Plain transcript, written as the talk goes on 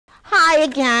Hi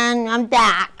again, I'm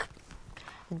back.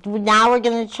 Now we're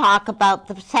going to talk about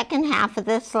the second half of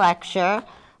this lecture,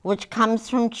 which comes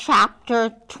from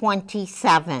chapter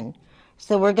 27.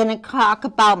 So we're going to talk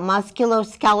about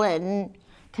musculoskeletal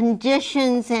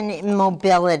conditions and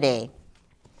immobility.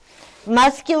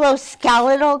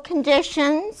 Musculoskeletal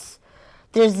conditions,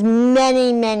 there's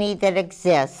many that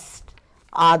exist,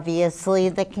 obviously,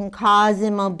 that can cause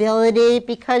immobility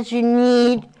because you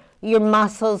need your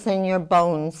muscles and your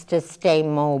bones to stay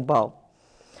mobile.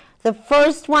 The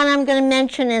first one I'm going to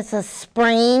mention is a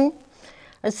sprain.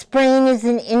 A sprain is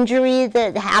an injury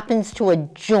that happens to a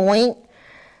joint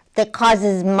that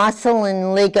causes muscle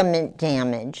and ligament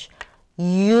damage.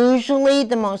 Usually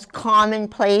the most common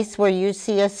place where you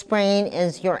see a sprain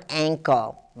is your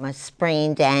ankle, a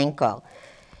sprained ankle.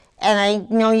 And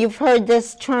I know you've heard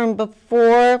this term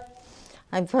before.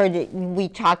 I've heard it, we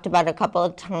talked about it a couple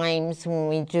of times when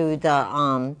we do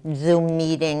the Zoom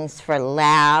meetings for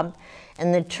lab,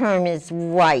 and the term is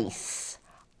RICE,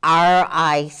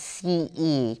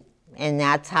 R-I-C-E, and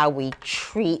that's how we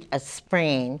treat a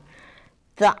sprain.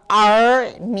 The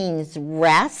R means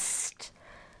rest,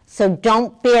 so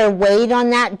don't bear weight on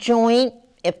that joint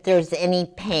if there's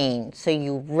any pain, so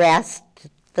you rest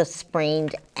the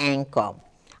sprained ankle.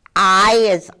 I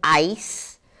is ice.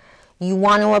 You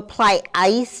want to apply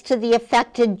ice to the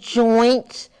affected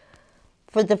joint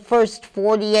for the first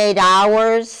 48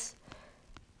 hours.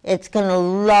 It's going to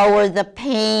lower the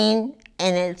pain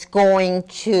and it's going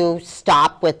to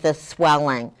stop with the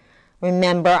swelling.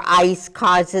 Remember, ice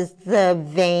causes the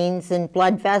veins and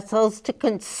blood vessels to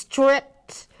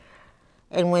constrict,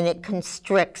 and when it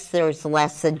constricts, there's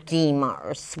less edema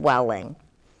or swelling.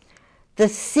 The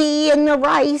C in the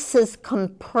RICE is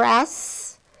compress.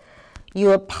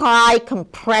 You apply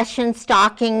compression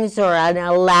stockings or an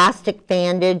elastic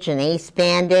bandage, an ACE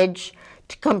bandage,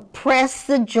 to compress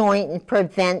the joint and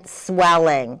prevent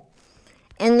swelling.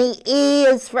 And the E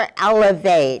is for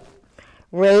elevate.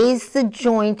 Raise the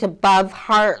joint above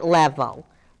heart level.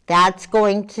 That's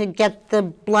going to get the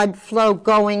blood flow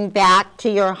going back to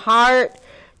your heart,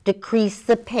 decrease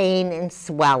the pain and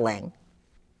swelling.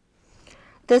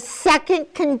 The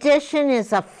second condition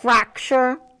is a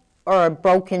fracture or a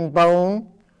broken bone.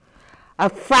 A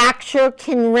fracture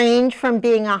can range from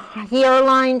being a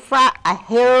hairline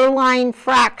fracture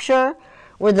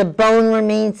where the bone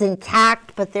remains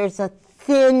intact but there's a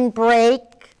thin break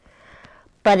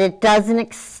but it doesn't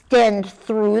extend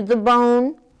through the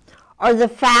bone, or the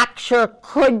fracture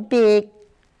could be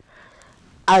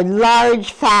a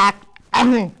large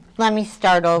let me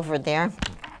start over there.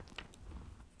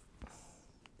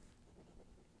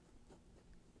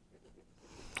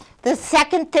 The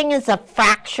second thing is a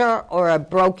fracture or a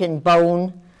broken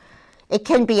bone. It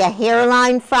can be a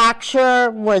hairline fracture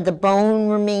where the bone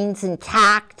remains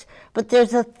intact, but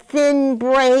there's a thin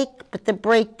break, but the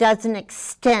break doesn't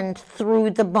extend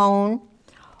through the bone.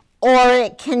 Or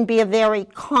it can be a very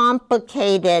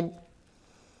complicated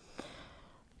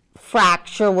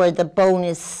fracture where the bone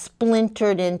is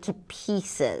splintered into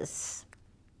pieces.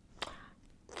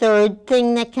 Third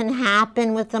thing that can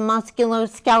happen with the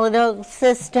musculoskeletal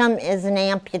system is an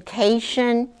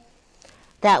amputation.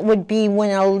 That would be when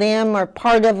a limb or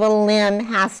part of a limb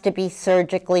has to be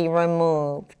surgically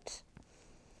removed.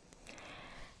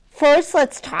 First,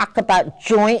 let's talk about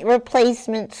joint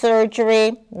replacement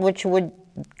surgery, which would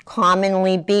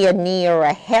commonly be a knee or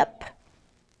a hip.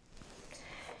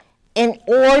 In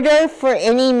order for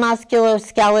any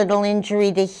musculoskeletal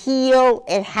injury to heal,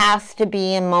 it has to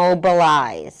be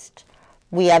immobilized.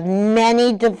 We have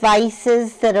many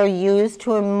devices that are used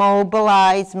to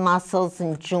immobilize muscles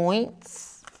and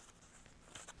joints.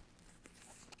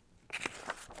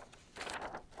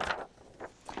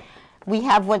 We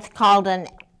have what's called an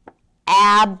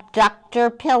abductor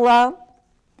pillow.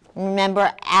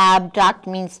 Remember, abduct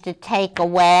means to take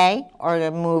away or to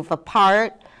move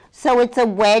apart. So it's a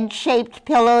wedge-shaped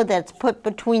pillow that's put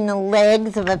between the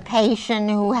legs of a patient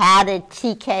who had a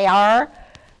TKR,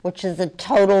 which is a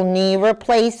total knee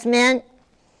replacement.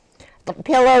 The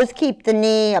pillows keep the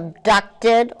knee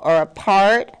abducted or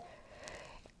apart.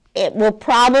 It will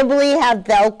probably have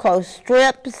Velcro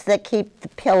strips that keep the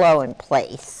pillow in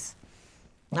place.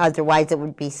 Otherwise, it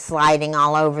would be sliding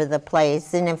all over the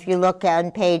place. And if you look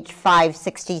on page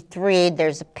 563,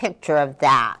 there's a picture of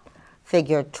that.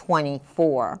 Figure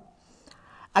 24.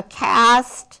 A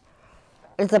cast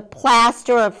is a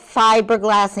plaster of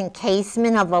fiberglass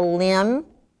encasement of a limb.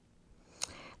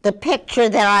 The picture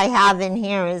that I have in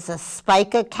here is a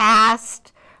spica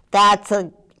cast. That's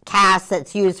a cast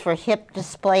that's used for hip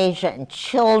dysplasia in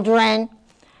children,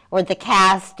 where the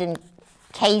cast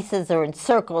encases or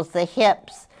encircles the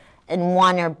hips in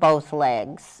one or both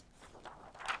legs.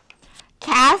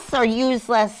 Casts are used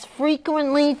less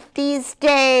frequently these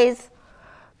days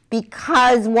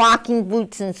because walking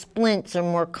boots and splints are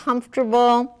more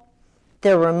comfortable,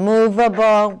 they're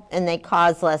removable, and they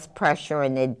cause less pressure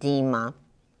and edema.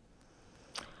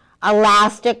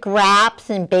 Elastic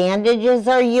wraps and bandages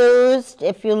are used.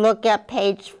 If you look at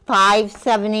page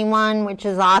 571, which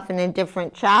is often a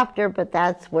different chapter, but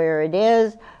that's where it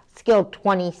is, skill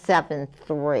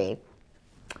 27.3.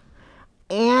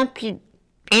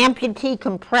 Amputee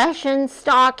compression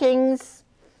stockings,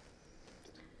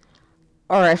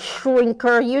 or a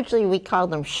shrinker. Usually we call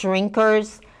them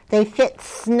shrinkers. They fit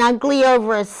snugly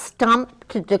over a stump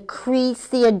to decrease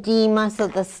the edema so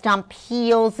the stump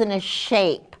heals in a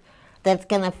shape that's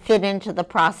going to fit into the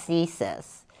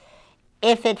prosthesis.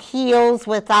 If it heals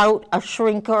without a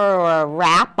shrinker or a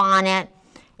wrap on it,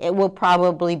 it will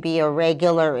probably be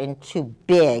irregular and too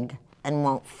big and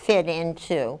won't fit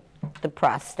into the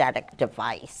prosthetic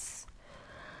device.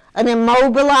 An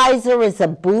immobilizer is a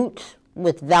boot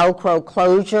with Velcro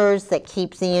closures that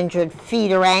keeps the injured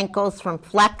feet or ankles from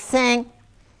flexing.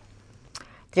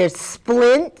 There's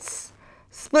splints.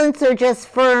 Splints are just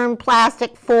firm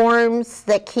plastic forms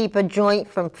that keep a joint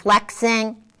from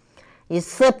flexing. You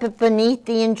slip it beneath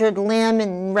the injured limb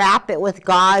and wrap it with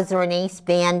gauze or an ACE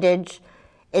bandage,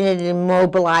 and it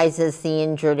immobilizes the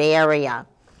injured area.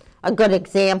 A good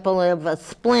example of a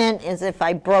splint is if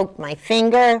I broke my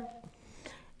finger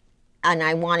and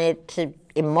I wanted to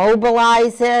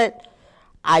immobilize it,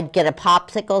 I'd get a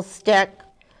popsicle stick,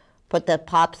 put the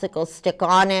popsicle stick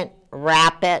on it,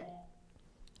 wrap it,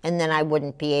 and then I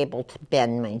wouldn't be able to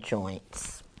bend my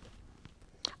joints.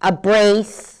 A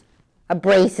brace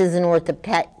is an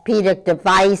orthopedic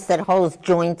device that holds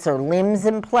joints or limbs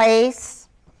in place.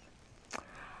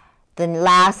 The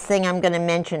last thing I'm going to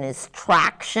mention is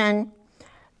traction.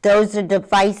 Those are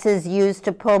devices used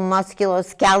to pull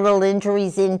musculoskeletal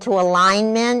injuries into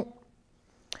alignment.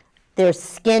 There's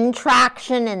skin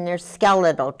traction and there's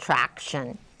skeletal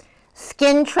traction.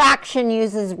 Skin traction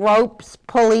uses ropes,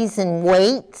 pulleys, and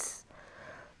weights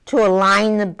to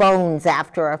align the bones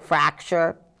after a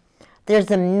fracture.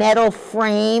 There's a metal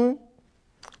frame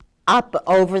up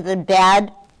over the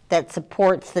bed that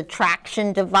supports the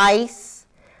traction device.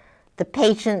 The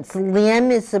patient's limb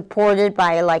is supported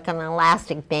by like an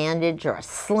elastic bandage or a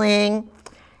sling,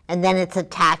 and then it's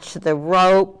attached to the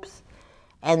ropes,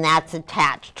 and that's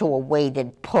attached to a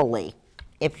weighted pulley.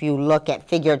 If you look at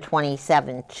figure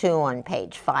 27.2 on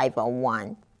page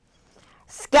 501.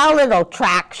 Skeletal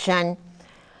traction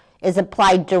is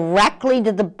applied directly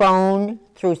to the bone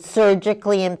through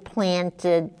surgically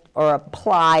implanted or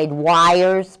applied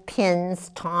wires, pins,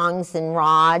 tongs, and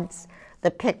rods. The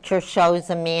picture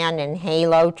shows a man in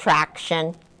halo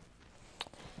traction.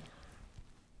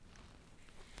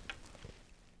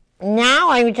 Now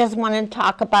I just want to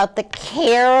talk about the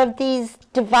care of these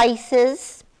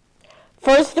devices.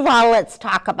 First of all, let's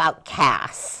talk about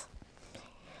casts.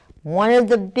 One of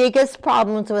the biggest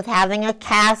problems with having a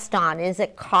cast on is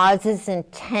it causes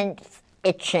intense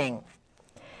itching.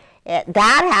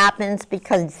 That happens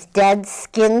because dead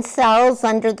skin cells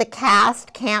under the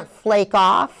cast can't flake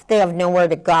off. They have nowhere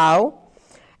to go.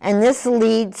 And this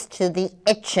leads to the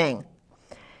itching.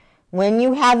 When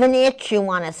you have an itch, you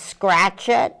want to scratch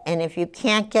it. And if you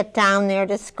can't get down there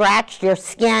to scratch your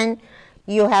skin,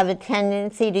 you have a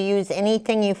tendency to use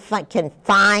anything you can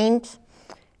find,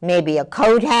 maybe a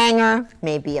coat hanger,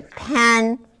 maybe a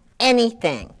pen,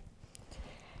 anything.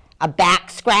 A back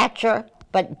scratcher,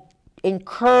 but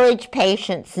encourage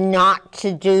patients not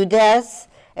to do this.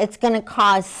 It's going to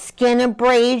cause skin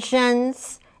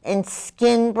abrasions and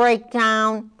skin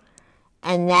breakdown,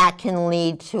 and that can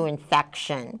lead to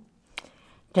infection.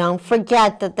 Don't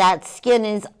forget that that skin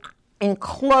is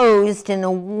enclosed in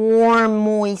a warm,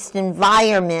 moist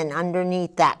environment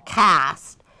underneath that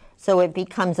cast, so it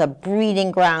becomes a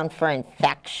breeding ground for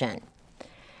infection.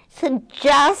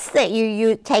 Suggest that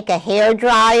you take a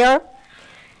hairdryer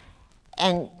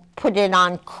and put it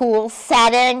on cool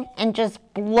setting and just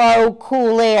blow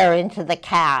cool air into the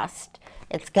cast.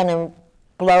 It's going to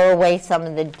blow away some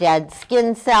of the dead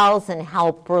skin cells and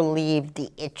help relieve the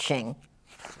itching.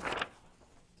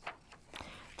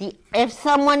 If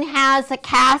someone has a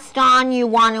cast on, you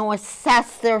want to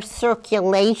assess their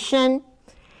circulation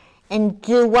and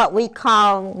do what we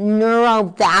call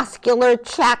neurovascular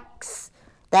checks.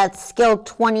 That's skill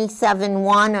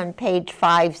 27.1 on page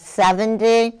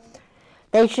 570.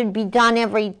 They should be done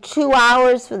every 2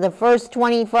 hours for the first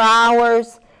 24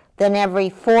 hours, then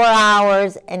every 4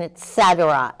 hours, and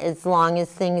etc., as long as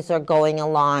things are going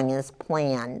along as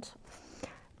planned.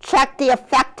 Check the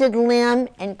affected limb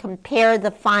and compare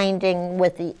the finding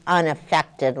with the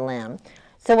unaffected limb.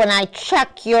 So when I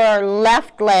check your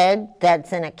left leg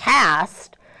that's in a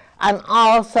cast, I'm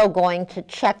also going to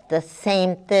check the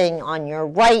same thing on your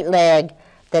right leg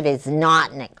that is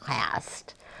not in a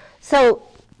cast. So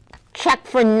check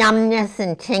for numbness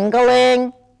and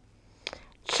tingling.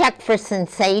 Check for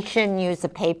sensation. Use a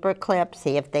paper clip,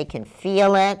 see if they can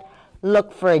feel it.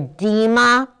 Look for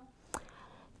edema.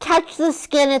 Touch the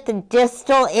skin at the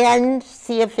distal end,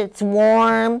 see if it's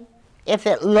warm. If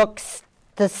it looks,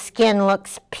 the skin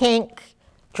looks pink,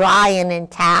 dry and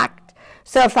intact.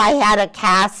 So if I had a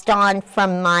cast on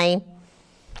from my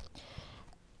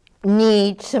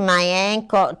knee to my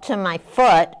ankle to my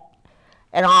foot,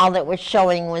 and all that was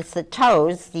showing was the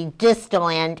toes, the distal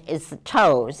end is the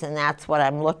toes, and that's what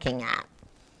I'm looking at.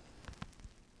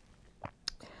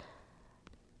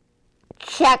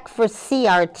 Check for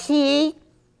CRT.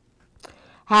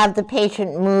 Have the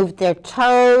patient move their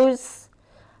toes,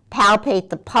 palpate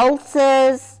the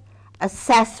pulses,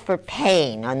 assess for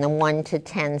pain on the 1 to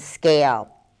 10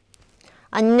 scale.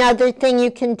 Another thing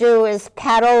you can do is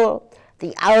pedal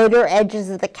the outer edges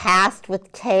of the cast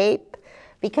with tape,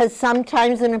 because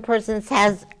sometimes when a person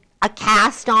has a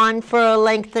cast on for a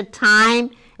length of time,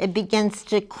 it begins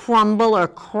to crumble or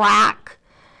crack,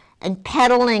 and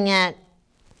pedaling it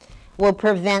will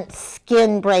prevent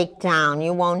skin breakdown.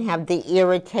 You won't have the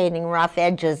irritating rough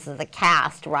edges of the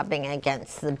cast rubbing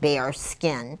against the bare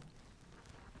skin.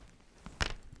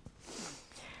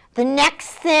 The next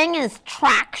thing is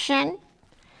traction.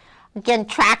 Again,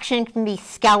 traction can be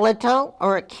skeletal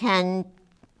or it can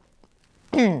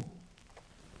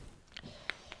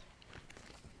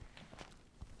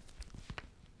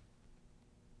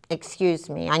excuse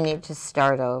me, I need to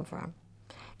start over.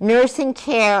 Nursing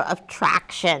care of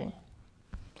traction.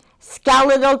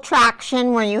 Skeletal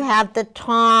traction, where you have the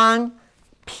tongue,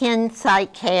 pin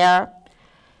site care.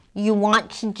 You want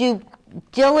to do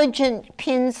diligent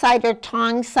pin site or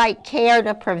tongue site care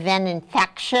to prevent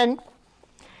infection.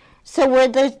 So where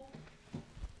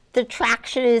the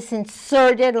traction is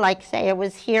inserted, like say it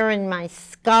was here in my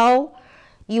skull,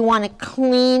 you want to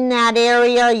clean that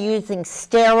area using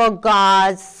sterile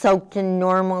gauze soaked in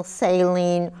normal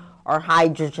saline or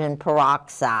hydrogen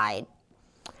peroxide.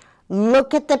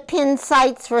 Look at the pin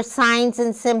sites for signs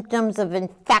and symptoms of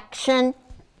infection.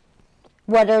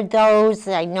 What are those?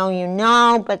 I know you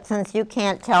know, but since you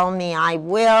can't tell me, I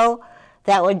will.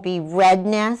 That would be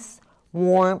redness,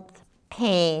 warmth,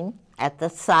 pain at the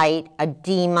site,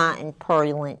 edema, and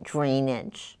purulent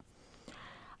drainage.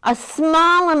 A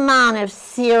small amount of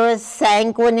serous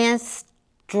sanguineous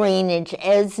drainage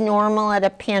is normal at a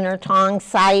pin or tongue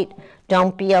site.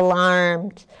 Don't be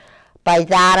alarmed. By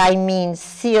that I mean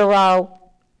sero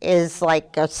is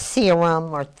like a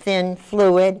serum or thin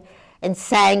fluid, and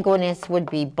sanguineous would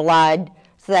be blood,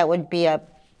 so that would be a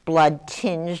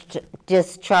blood-tinged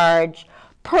discharge.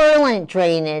 Purulent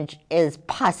drainage is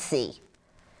pussy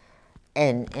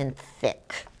and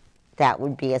thick. That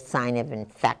would be a sign of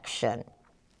infection.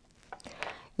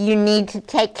 You need to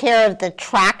take care of the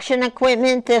traction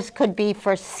equipment. This could be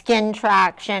for skin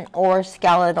traction or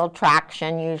skeletal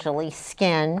traction, usually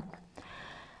skin.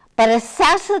 But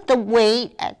assess that the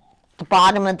weight at the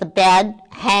bottom of the bed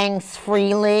hangs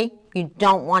freely. You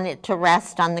don't want it to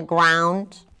rest on the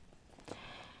ground.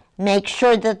 Make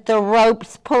sure that the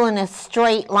ropes pull in a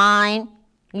straight line.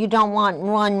 You don't want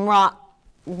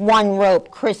one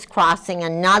rope crisscrossing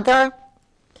another.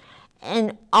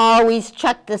 And always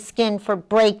check the skin for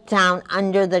breakdown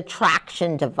under the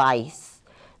traction device.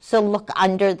 So look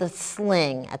under the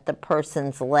sling at the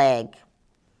person's leg.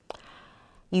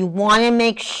 You want to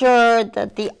make sure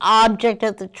that the object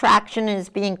of the traction is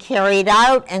being carried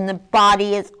out and the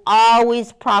body is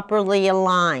always properly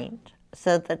aligned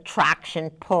so the traction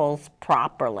pulls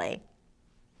properly.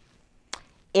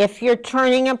 If you're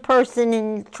turning a person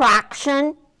in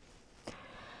traction,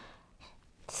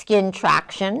 skin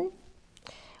traction,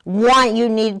 you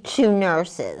need 2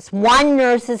 nurses. One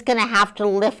nurse is going to have to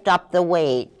lift up the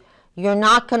weight. You're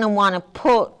not going to want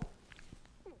to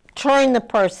turn the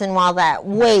person while that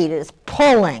weight is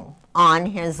pulling on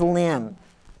his limb.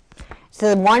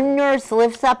 So one nurse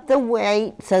lifts up the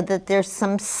weight so that there's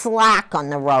some slack on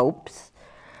the ropes.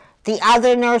 The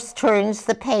other nurse turns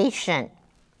the patient.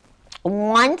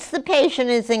 Once the patient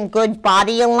is in good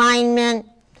body alignment,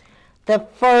 the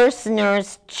first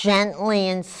nurse gently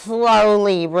and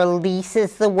slowly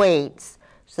releases the weights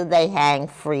so they hang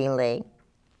freely.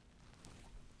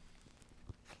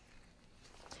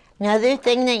 Another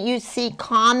thing that you see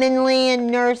commonly in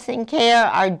nursing care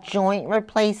are joint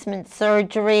replacement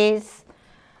surgeries.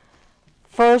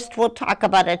 First, we'll talk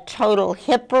about a total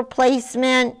hip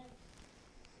replacement,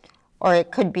 or it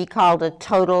could be called a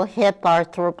total hip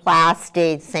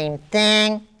arthroplasty, same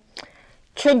thing.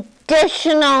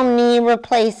 Traditional knee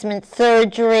replacement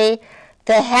surgery,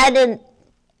 the head and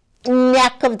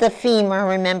neck of the femur,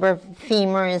 remember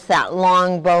femur is that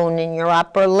long bone in your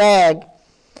upper leg.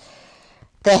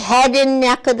 The head and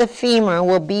neck of the femur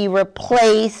will be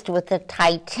replaced with a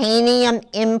titanium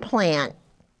implant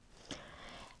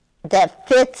that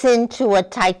fits into a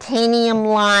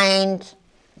titanium-lined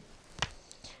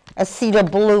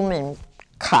acetabulan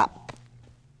cup.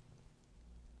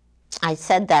 I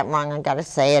said that wrong, I gotta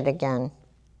say it again.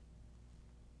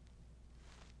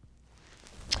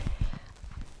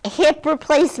 Hip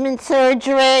replacement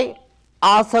surgery,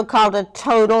 also called a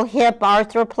total hip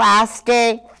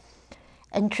arthroplasty,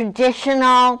 and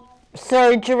traditional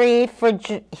surgery for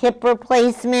hip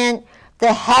replacement,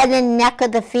 the head and neck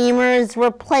of the femur is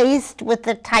replaced with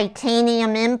a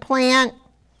titanium implant,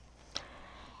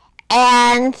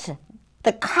 and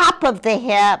the cup of the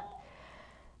hip,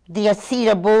 the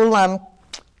acetabulum,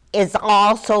 is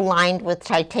also lined with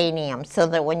titanium, so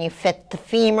that when you fit the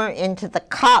femur into the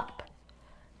cup,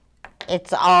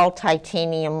 it's all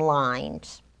titanium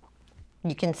lined.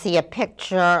 You can see a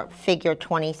picture, figure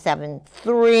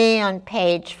 27.3 on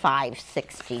page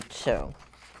 562.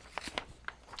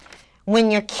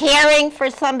 When you're caring for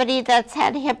somebody that's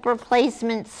had hip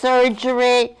replacement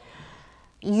surgery,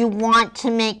 you want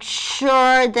to make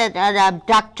sure that an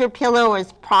abductor pillow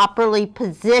is properly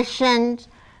positioned.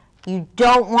 You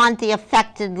don't want the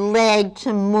affected leg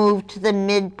to move to the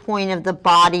midpoint of the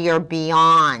body or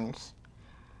beyond.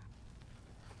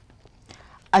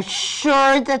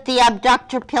 Assure that the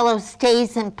abductor pillow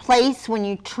stays in place when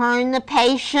you turn the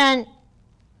patient.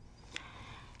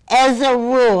 As a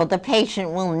rule, the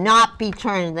patient will not be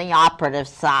turned to the operative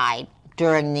side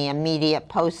during the immediate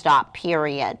post-op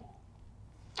period.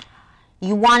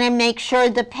 You want to make sure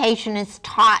the patient is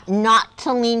taught not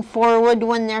to lean forward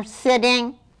when they're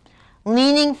sitting.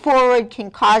 Leaning forward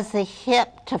can cause the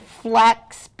hip to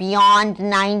flex beyond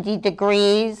 90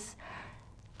 degrees.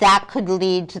 That could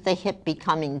lead to the hip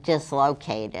becoming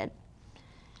dislocated.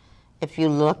 If you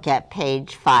look at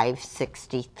page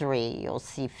 563, you'll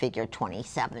see figure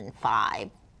 27.5.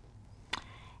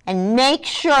 And make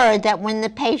sure that when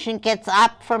the patient gets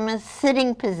up from a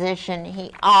sitting position, he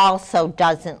also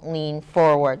doesn't lean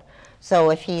forward.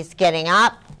 So if he's getting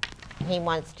up, he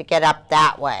wants to get up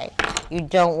that way. You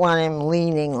don't want him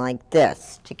leaning like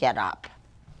this to get up.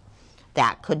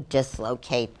 That could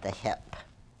dislocate the hip.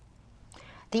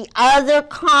 The other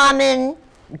common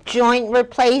joint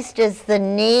replaced is the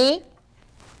knee.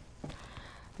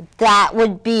 That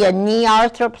would be a knee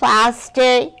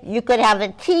arthroplasty. You could have a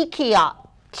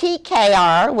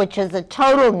TKR, which is a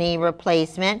total knee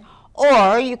replacement,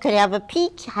 or you could have a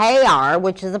PKR,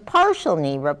 which is a partial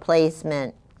knee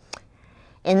replacement.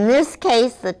 In this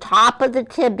case, the top of the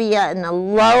tibia and the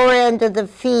lower end of the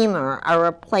femur are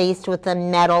replaced with a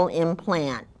metal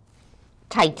implant,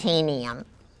 titanium.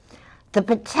 The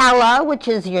patella, which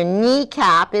is your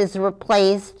kneecap, is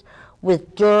replaced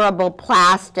with durable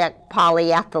plastic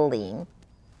polyethylene.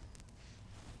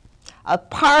 A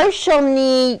partial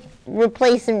knee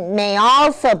replacement may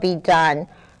also be done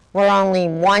where only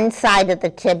one side of the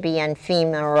tibia and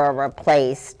femur are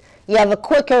replaced. You have a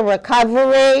quicker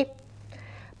recovery,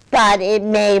 but it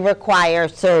may require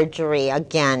surgery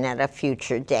again at a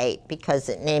future date because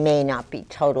it may not be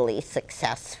totally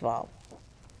successful.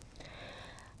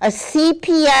 A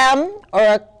CPM, or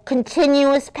a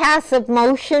continuous passive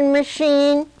motion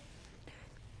machine,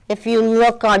 if you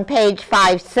look on page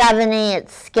 570,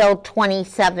 it's skill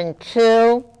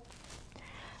 27.2.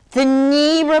 The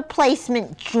knee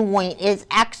replacement joint is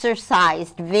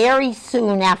exercised very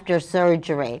soon after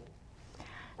surgery.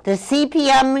 The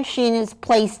CPM machine is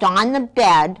placed on the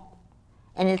bed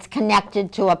and it's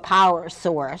connected to a power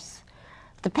source.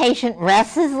 The patient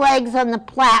rests his legs on the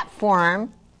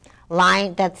platform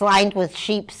that's lined with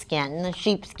sheepskin. The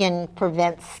sheepskin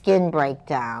prevents skin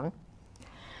breakdown.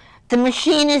 The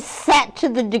machine is set to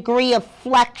the degree of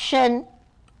flexion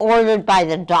ordered by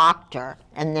the doctor,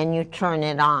 and then you turn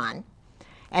it on.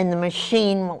 And the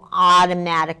machine will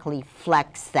automatically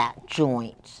flex that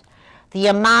joint. The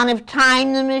amount of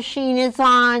time the machine is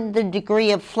on, the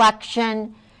degree of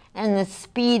flexion, and the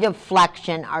speed of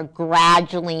flexion are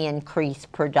gradually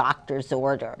increased per doctor's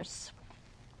orders.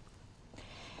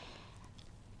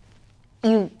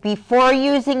 Before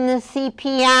using the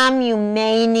CPM, you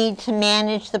may need to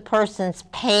manage the person's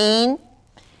pain.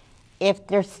 If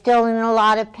they're still in a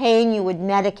lot of pain, you would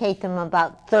medicate them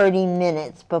about 30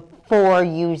 minutes before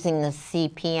using the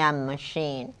CPM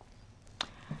machine.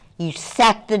 You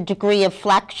set the degree of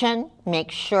flexion, make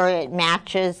sure it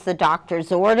matches the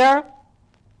doctor's order.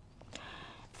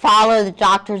 Follow the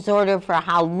doctor's order for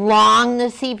how long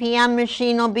the CPM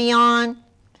machine will be on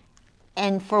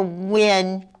and for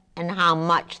when and how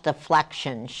much the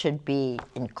flexion should be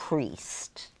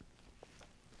increased.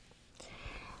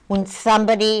 When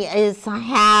somebody has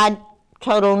had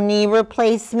total knee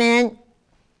replacement,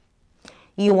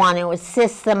 you want to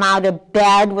assist them out of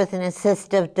bed with an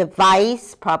assistive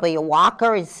device, probably a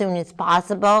walker, as soon as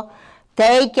possible.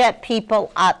 They get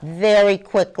people up very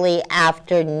quickly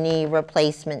after knee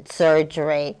replacement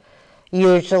surgery,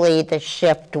 usually the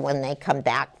shift when they come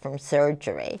back from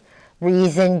surgery.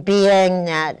 Reason being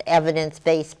that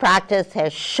evidence-based practice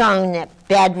has shown that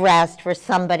bed rest for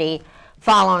somebody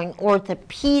following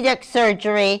orthopedic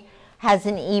surgery has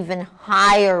an even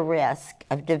higher risk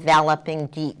of developing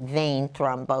deep vein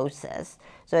thrombosis.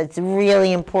 So it's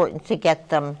really important to get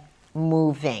them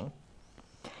moving.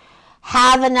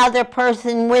 Have another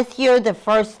person with you the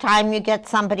first time you get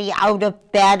somebody out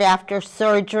of bed after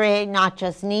surgery, not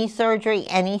just knee surgery,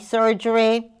 any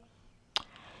surgery.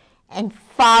 And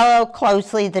follow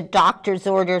closely the doctor's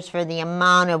orders for the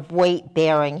amount of weight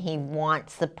bearing he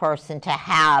wants the person to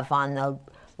have on the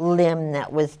limb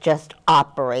that was just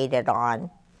operated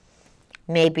on.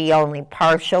 Maybe only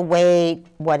partial weight,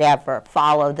 whatever.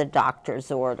 Follow the doctor's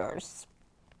orders.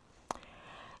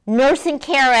 Nursing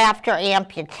care after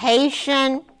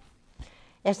amputation.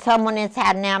 If someone has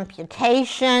had an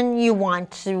amputation, you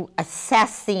want to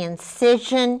assess the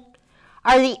incision.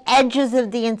 Are the edges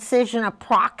of the incision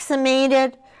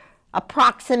approximated?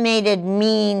 Approximated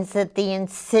means that the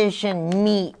incision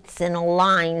meets and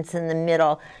aligns in the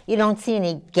middle. You don't see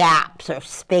any gaps or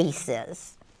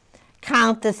spaces.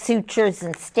 Count the sutures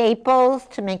and staples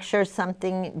to make sure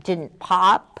something didn't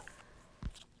pop.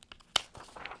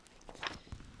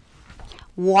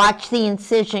 Watch the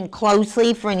incision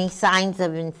closely for any signs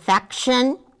of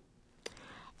infection.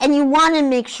 And you want to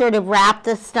make sure to wrap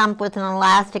the stump with an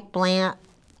elastic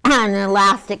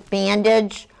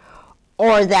bandage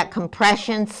or that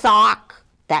compression sock,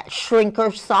 that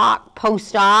shrinker sock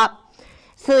post-op,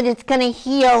 so that it's going to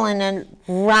heal in a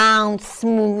round,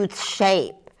 smooth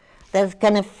shape that's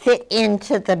going to fit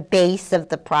into the base of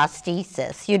the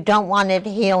prosthesis. You don't want it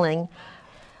healing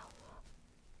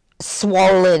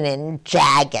swollen and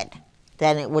jagged.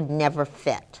 Then it would never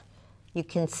fit. You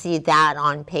can see that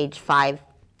on page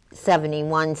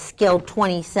 571, skill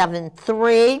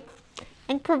 27.3.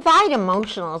 And provide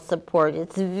emotional support.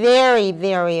 It's very,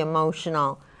 very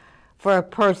emotional for a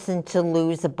person to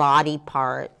lose a body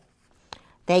part.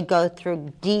 They go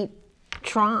through deep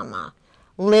trauma.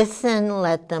 Listen,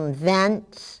 let them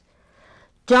vent.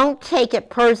 Don't take it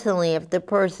personally if the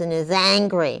person is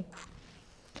angry.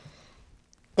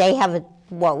 They have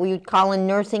what we would call in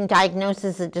nursing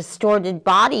diagnosis a distorted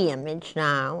body image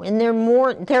now, and they're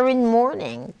in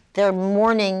mourning. They're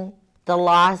mourning the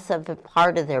loss of a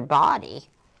part of their body.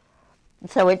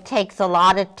 So it takes a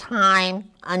lot of time,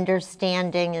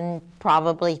 understanding, and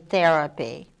probably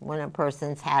therapy when a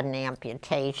person's had an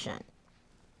amputation.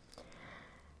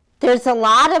 There's a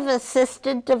lot of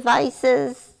assistive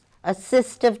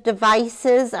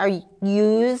devices are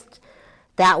used.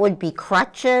 That would be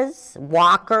crutches,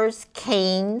 walkers,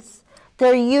 canes.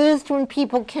 They're used when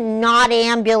people cannot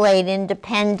ambulate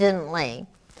independently.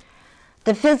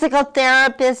 The physical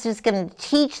therapist is going to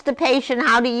teach the patient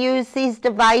how to use these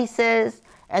devices,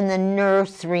 and the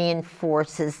nurse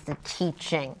reinforces the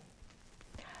teaching.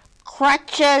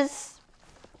 Crutches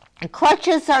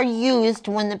are used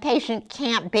when the patient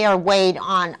can't bear weight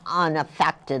on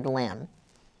unaffected limb,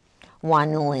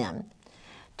 one limb.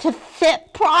 To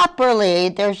fit properly,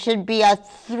 there should be a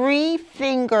three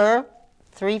finger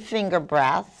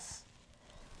breaths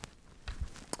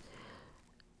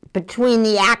between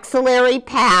the axillary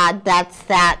pad, that's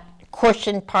that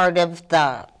cushion part of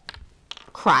the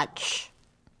crutch,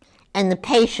 and the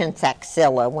patient's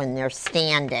axilla when they're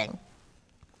standing.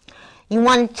 You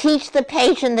want to teach the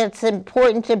patient that it's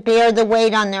important to bear the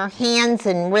weight on their hands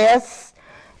and wrists,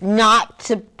 not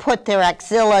to put their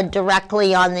axilla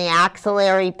directly on the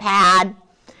axillary pad.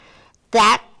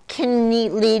 That can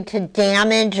lead to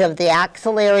damage of the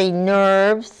axillary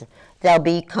nerves. They'll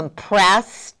be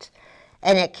compressed,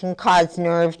 and it can cause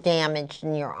nerve damage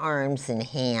in your arms and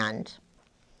hand.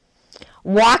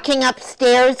 Walking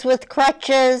upstairs with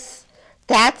crutches,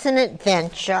 that's an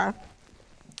adventure.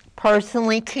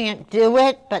 Personally can't do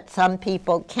it, but some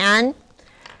people can.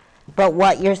 But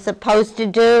what you're supposed to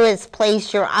do is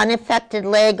place your unaffected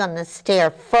leg on the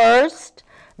stair first,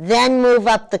 then move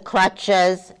up the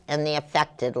crutches and the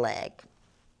affected leg.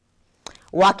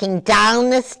 Walking down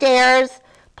the stairs,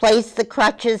 Place the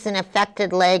crutches and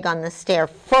affected leg on the stair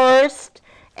first,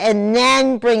 and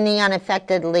then bring the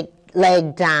unaffected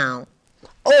leg down.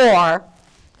 Or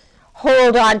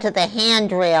hold onto the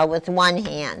handrail with one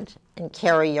hand and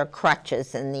carry your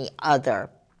crutches in the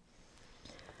other.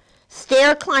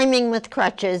 Stair climbing with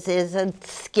crutches is a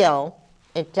skill.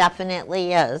 It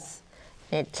definitely is.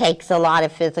 It takes a lot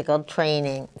of physical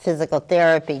training, physical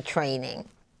therapy training.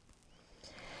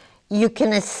 You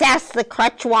can assess the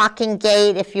crutch walking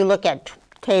gait if you look at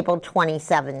table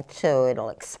 27-2. It'll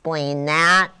explain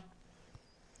that.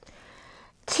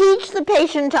 Teach the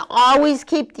patient to always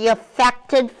keep the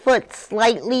affected foot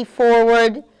slightly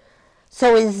forward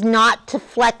so as not to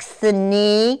flex the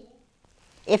knee.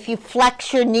 If you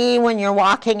flex your knee when you're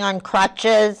walking on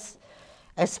crutches,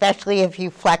 especially if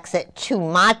you flex it too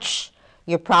much,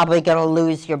 you're probably going to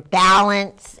lose your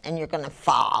balance and you're going to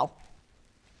fall.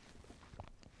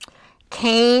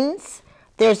 Canes.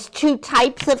 There's two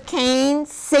types of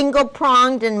canes,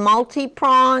 single-pronged and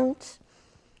multi-pronged.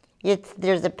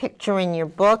 There's a picture in your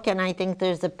book, and I think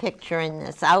there's a picture in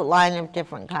this outline of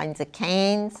different kinds of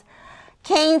canes.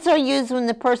 Canes are used when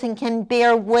the person can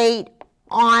bear weight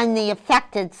on the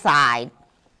affected side,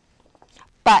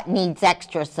 but needs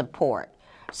extra support.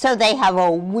 So they have a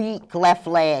weak left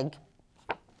leg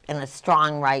and a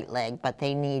strong right leg, but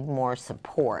they need more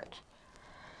support.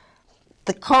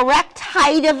 The correct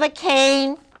height of a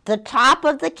cane, the top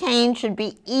of the cane should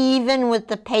be even with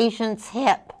the patient's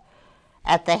hip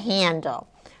at the handle.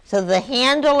 So the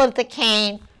handle of the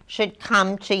cane should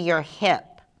come to your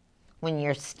hip when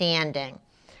you're standing.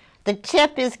 The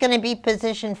tip is going to be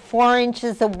positioned 4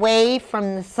 inches away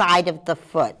from the side of the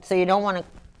foot. So you don't want to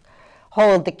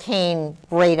hold the cane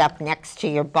right up next to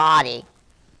your body.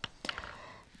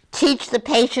 Teach the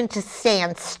patient to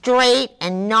stand straight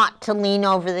and not to lean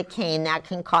over the cane. That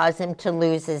can cause him to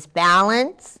lose his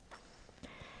balance.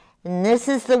 And this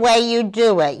is the way you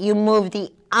do it. You move the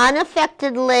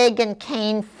unaffected leg and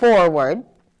cane forward.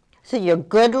 So your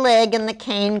good leg and the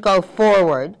cane go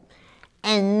forward.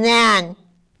 And then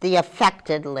the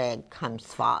affected leg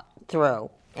comes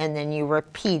through. And then you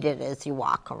repeat it as you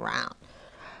walk around.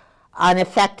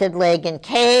 Unaffected leg and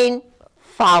cane,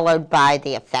 followed by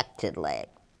the affected leg.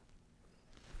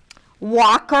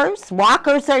 Walkers.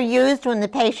 Walkers are used when the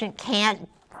patient can't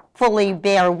fully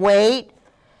bear weight.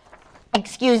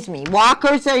 Excuse me.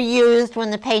 Walkers are used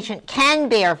when the patient can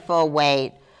bear full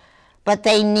weight, but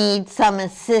they need some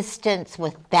assistance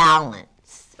with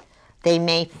balance. They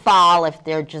may fall if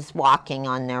they're just walking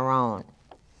on their own.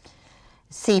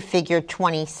 See figure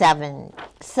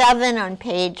 27-7 on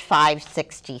page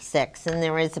 566, and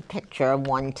there is a picture of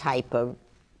one type of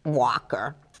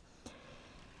walker.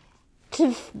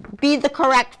 To be the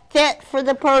correct fit for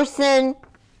the person,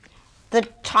 the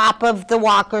top of the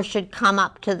walker should come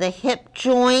up to the hip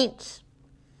joint.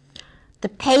 The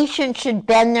patient should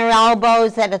bend their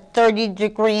elbows at a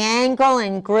 30-degree angle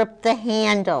and grip the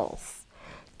handles.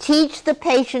 Teach the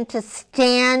patient to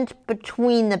stand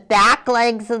between the back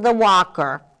legs of the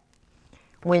walker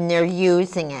when they're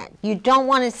using it. You don't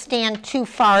want to stand too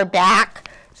far back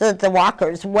so that the walker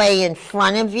is way in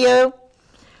front of you.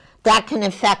 That can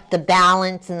affect the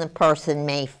balance and the person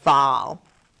may fall.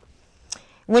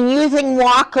 When using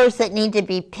walkers that need to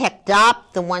be picked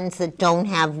up, the ones that don't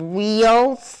have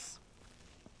wheels,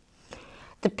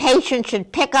 the patient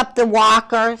should pick up the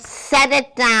walker, set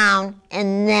it down,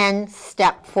 and then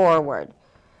step forward.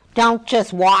 Don't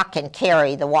just walk and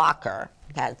carry the walker.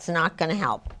 That's not going to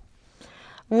help.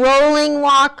 Rolling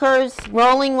walkers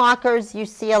you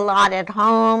see a lot at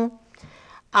home.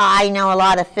 I know a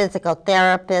lot of physical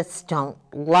therapists don't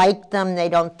like them. They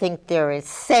don't think they're as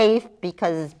safe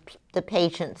because the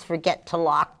patients forget to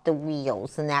lock the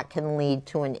wheels, and that can lead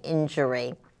to an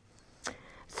injury.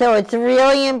 So it's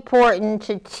really important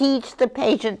to teach the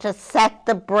patient to set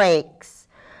the brakes.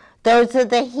 Those are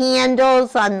the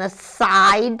handles on the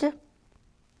side,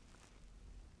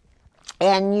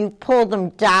 and you pull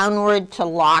them downward to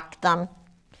lock them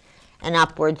and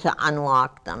upward to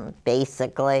unlock them,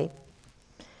 basically.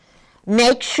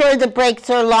 Make sure the brakes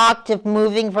are locked if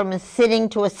moving from a sitting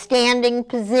to a standing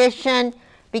position,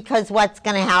 because what's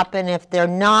going to happen if they're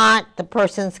not, the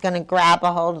person's going to grab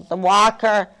a hold of the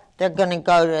walker, they're going to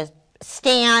go to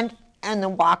stand, and the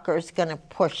walker's going to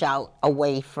push out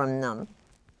away from them.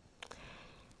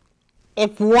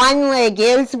 If one leg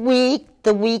is weak,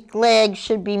 the weak leg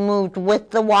should be moved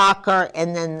with the walker,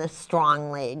 and then the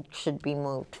strong leg should be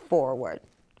moved forward.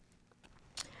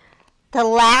 The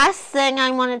last thing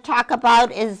I want to talk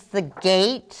about is the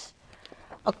gait.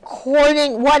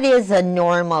 What is a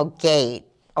normal gait,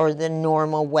 or the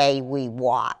normal way we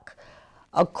walk?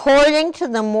 According to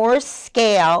the Morse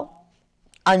scale,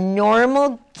 a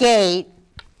normal gait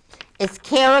is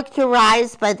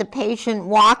characterized by the patient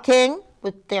walking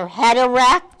with their head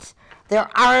erect, their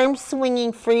arms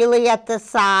swinging freely at the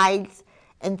sides,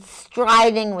 and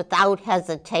striding without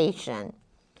hesitation.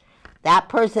 That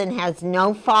person has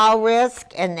no fall risk,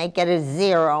 and they get a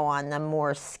 0 on the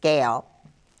Morse scale.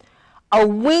 A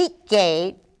weak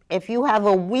gait, if you have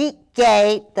a weak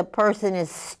gait, the person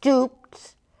is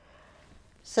stooped,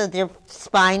 so their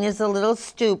spine is a little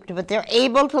stooped, but they're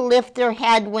able to lift their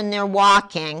head when they're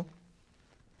walking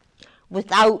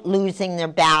without losing their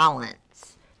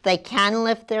balance. They can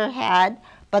lift their head,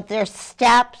 but their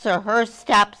steps or her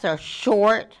steps are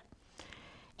short,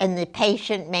 and the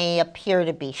patient may appear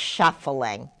to be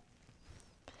shuffling.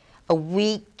 A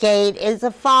weak gait is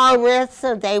a fall risk,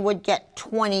 so they would get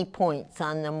 20 points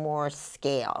on the Morse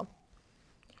scale.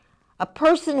 A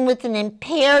person with an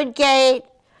impaired gait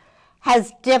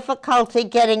has difficulty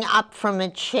getting up from a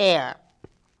chair.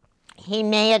 He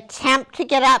may attempt to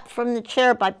get up from the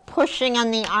chair by pushing on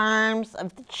the arms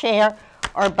of the chair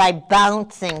or by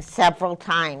bouncing several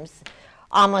times,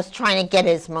 almost trying to get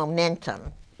his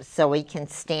momentum so he can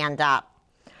stand up.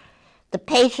 The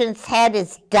patient's head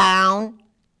is down,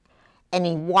 and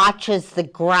he watches the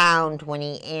ground when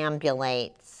he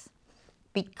ambulates.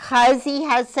 Because he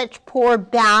has such poor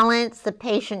balance, the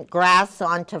patient grasps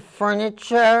onto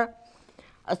furniture,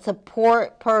 a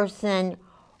support person,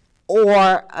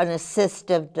 or an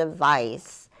assistive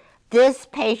device. This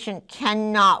patient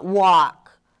cannot walk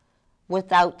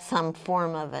without some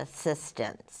form of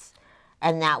assistance,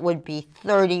 and that would be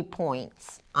 30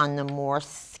 points on the Morse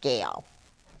scale.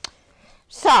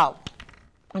 So,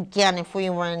 again, if we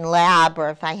were in lab or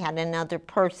if I had another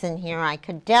person here, I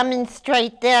could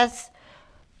demonstrate this.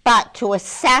 But to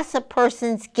assess a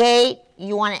person's gait,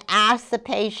 you want to ask the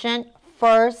patient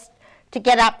first to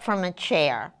get up from a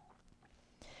chair.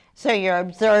 So you're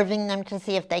observing them to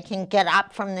see if they can get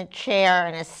up from the chair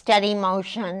in a steady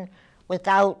motion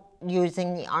without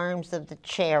using the arms of the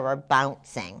chair or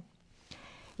bouncing.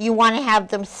 You want to have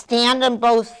them stand on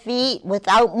both feet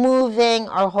without moving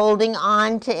or holding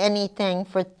on to anything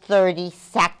for 30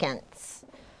 seconds.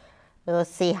 We'll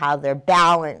see how their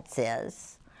balance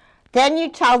is. Then you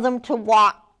tell them to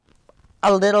walk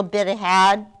a little bit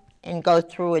ahead and go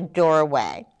through a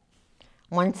doorway.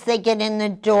 Once they get in the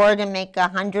door, to make a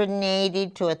 180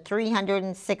 to a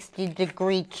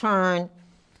 360-degree turn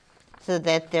so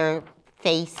that they're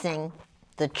facing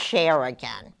the chair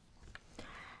again.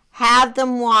 Have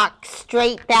them walk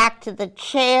straight back to the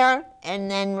chair and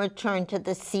then return to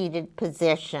the seated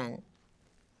position.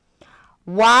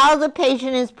 While the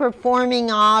patient is performing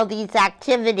all these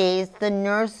activities, the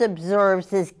nurse observes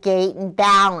his gait and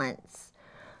balance.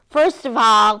 First of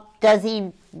all, does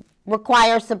he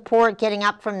require support getting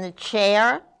up from the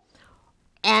chair?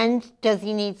 And does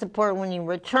he need support when he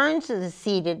returns to the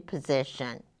seated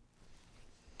position?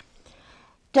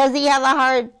 Does he have a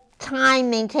hard time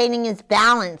maintaining his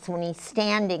balance when he's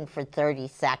standing for 30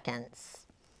 seconds?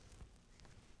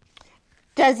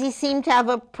 Does he seem to have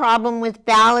a problem with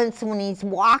balance when he's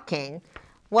walking?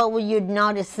 What you'd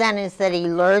notice then is that he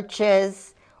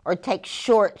lurches or takes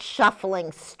short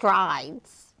shuffling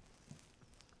strides.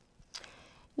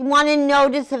 You want to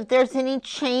notice if there's any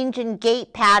change in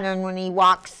gait pattern when he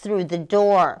walks through the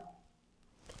door.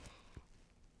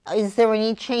 Is there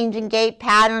any change in gait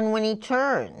pattern when he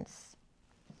turns?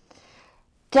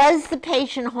 Does the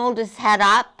patient hold his head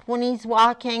up when he's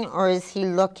walking, or is he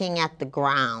looking at the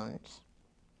ground?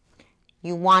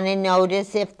 You want to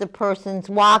notice if the person's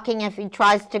walking, if he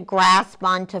tries to grasp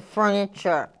onto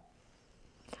furniture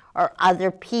or other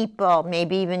people,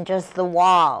 maybe even just the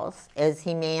walls as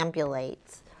he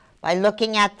ambulates. By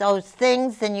looking at those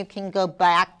things, then you can go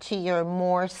back to your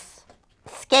Morse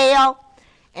scale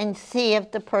and see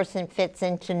if the person fits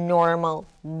into normal,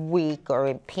 weak, or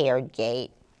impaired gait.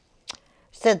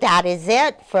 So that is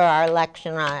it for our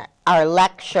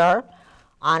lecture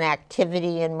on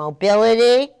activity and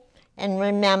mobility. And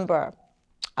remember,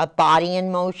 a body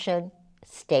in motion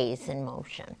stays in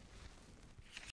motion.